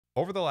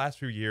Over the last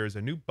few years,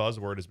 a new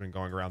buzzword has been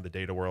going around the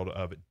data world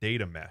of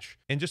data mesh.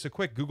 And just a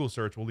quick Google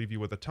search will leave you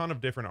with a ton of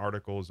different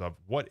articles of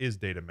what is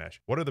data mesh,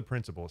 what are the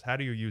principles, how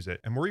do you use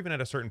it, and we're even at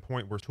a certain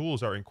point where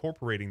tools are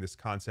incorporating this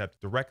concept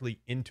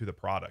directly into the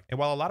product. And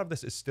while a lot of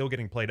this is still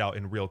getting played out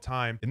in real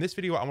time, in this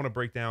video I want to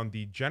break down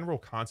the general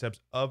concepts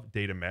of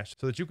data mesh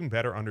so that you can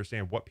better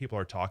understand what people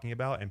are talking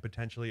about and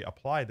potentially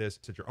apply this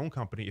to your own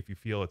company if you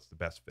feel it's the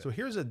best fit. So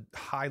here's a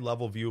high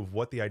level view of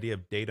what the idea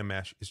of data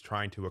mesh is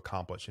trying to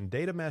accomplish. And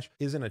data mesh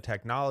isn't a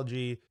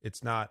technology,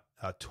 it's not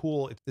a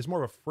tool, it's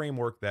more of a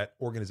framework that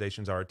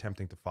organizations are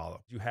attempting to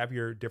follow. You have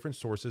your different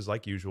sources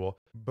like usual,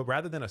 but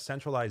rather than a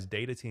centralized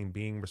data team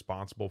being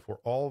responsible for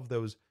all of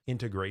those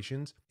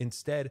integrations,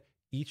 instead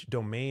each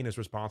domain is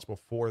responsible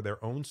for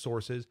their own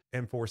sources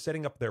and for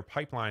setting up their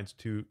pipelines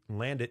to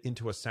land it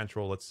into a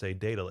central, let's say,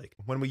 data lake.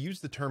 When we use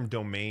the term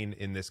domain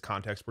in this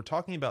context, we're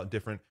talking about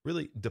different,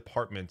 really,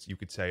 departments, you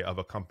could say, of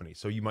a company.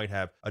 So you might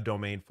have a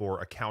domain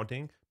for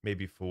accounting,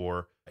 maybe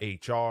for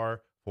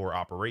HR, for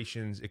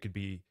operations, it could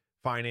be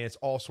finance,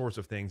 all sorts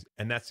of things.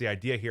 And that's the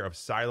idea here of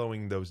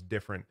siloing those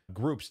different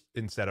groups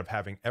instead of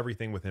having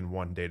everything within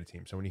one data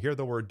team. So when you hear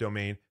the word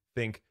domain,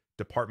 think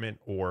department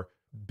or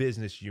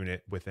business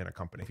unit within a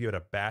company. If you had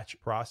a batch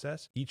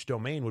process, each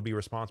domain would be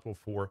responsible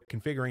for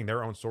configuring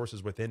their own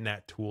sources within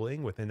that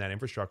tooling, within that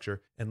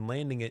infrastructure, and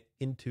landing it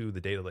into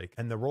the data lake.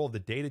 And the role of the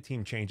data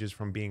team changes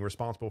from being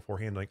responsible for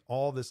handling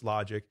all this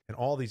logic and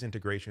all these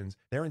integrations.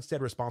 They're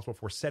instead responsible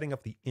for setting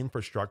up the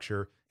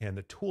infrastructure and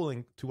the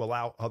tooling to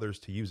allow others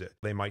to use it.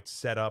 They might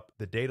set up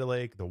the data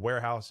lake, the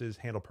warehouses,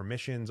 handle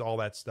permissions, all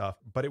that stuff,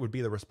 but it would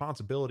be the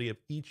responsibility of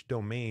each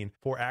domain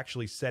for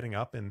actually setting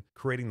up and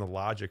creating the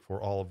logic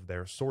for all of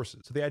their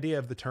sources. So the idea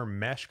of the term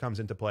mesh comes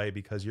into play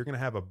because you're going to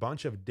have a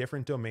bunch of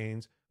different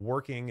domains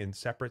working in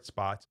separate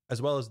spots,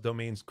 as well as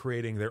domains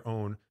creating their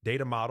own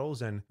data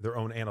models and their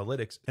own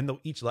analytics. And they'll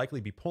each likely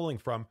be pulling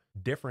from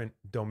different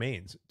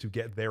domains to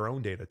get their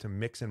own data to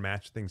mix and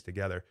match things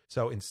together.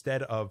 So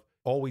instead of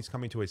always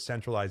coming to a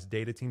centralized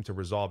data team to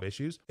resolve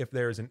issues, if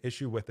there's an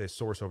issue with a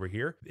source over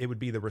here, it would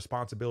be the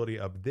responsibility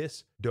of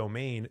this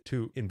domain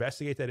to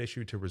investigate that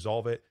issue, to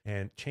resolve it,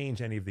 and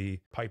change any of the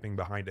piping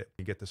behind it.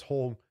 You get this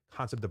whole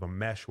concept of a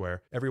mesh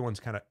where everyone's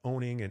kind of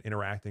owning and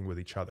interacting with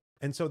each other.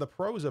 And so the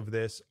pros of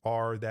this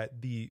are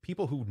that the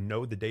people who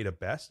know the data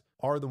best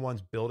are the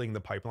ones building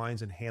the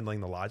pipelines and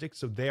handling the logic,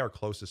 so they are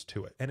closest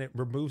to it. And it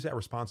removes that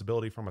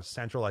responsibility from a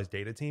centralized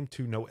data team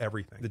to know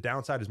everything. The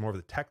downside is more of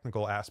the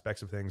technical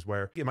aspects of things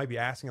where it might be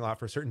asking a lot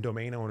for certain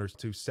domain owners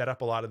to set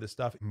up a lot of this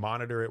stuff,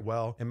 monitor it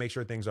well, and make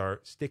sure things are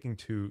sticking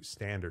to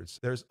standards.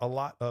 There's a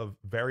lot of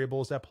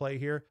variables at play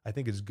here. I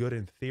think it's good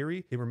in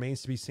theory. It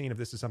remains to be seen if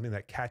this is something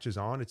that catches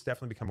on. It's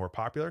definitely become more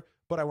popular,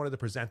 but I wanted to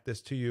present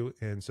this to you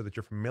and so that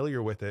you're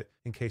familiar with it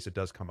in case it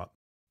does come up.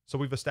 So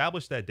we've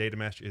established that data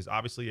mesh is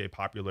obviously a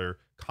popular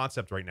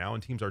concept right now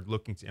and teams are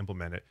looking to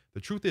implement it.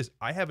 The truth is,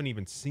 I haven't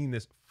even seen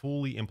this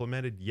fully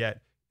implemented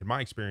yet in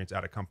my experience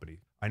at a company.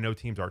 I know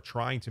teams are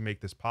trying to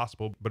make this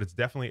possible, but it's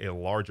definitely a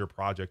larger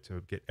project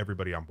to get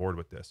everybody on board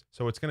with this.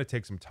 So it's going to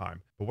take some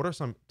time. But what are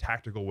some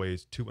tactical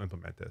ways to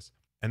implement this?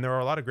 And there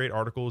are a lot of great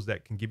articles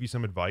that can give you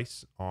some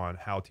advice on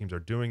how teams are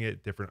doing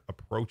it, different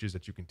approaches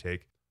that you can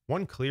take.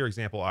 One clear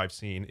example I've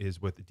seen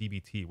is with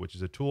DBT, which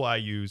is a tool I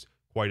use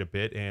quite a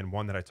bit and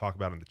one that I talk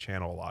about on the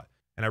channel a lot.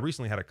 And I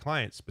recently had a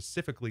client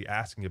specifically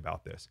asking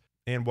about this.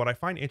 And what I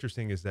find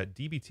interesting is that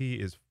DBT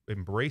is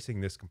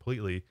embracing this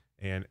completely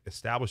and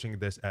establishing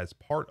this as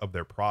part of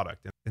their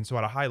product. And so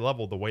at a high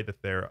level, the way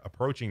that they're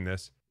approaching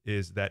this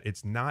is that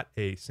it's not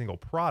a single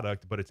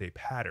product, but it's a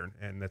pattern.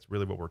 And that's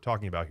really what we're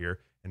talking about here.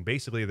 And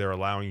basically they're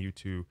allowing you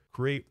to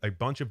create a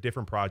bunch of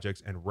different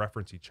projects and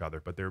reference each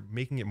other, but they're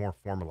making it more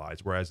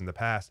formalized. Whereas in the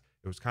past,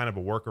 it was kind of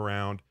a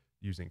workaround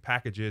using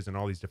packages and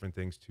all these different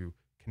things to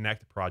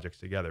connect projects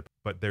together.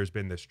 But there's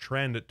been this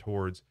trend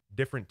towards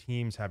different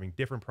teams having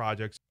different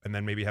projects and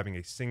then maybe having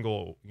a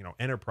single,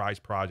 enterprise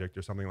project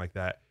or something like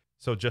that.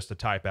 So just to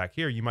tie it back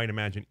here, you might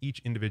imagine each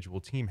individual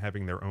team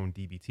having their own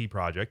DBT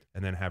project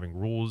and then having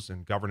rules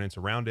and governance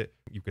around it.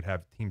 You could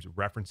have teams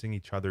referencing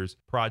each other's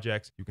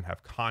projects. You can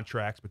have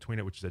contracts between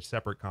it, which is a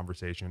separate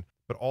conversation.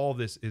 But all of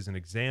this is an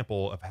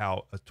example of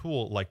how a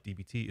tool like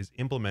DBT is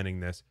implementing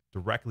this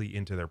directly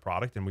into their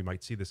product. And we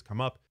might see this come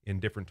up in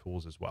different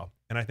tools as well.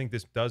 And I think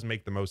this does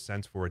make the most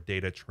sense for a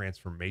data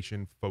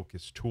transformation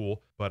focused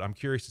tool. But I'm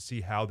curious to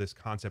see how this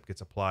concept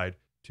gets applied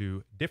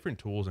to different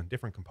tools and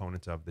different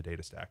components of the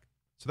data stack.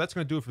 So that's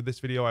going to do it for this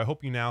video. I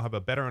hope you now have a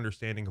better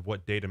understanding of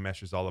what data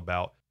mesh is all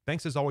about.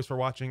 Thanks as always for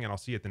watching, and I'll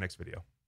see you at the next video.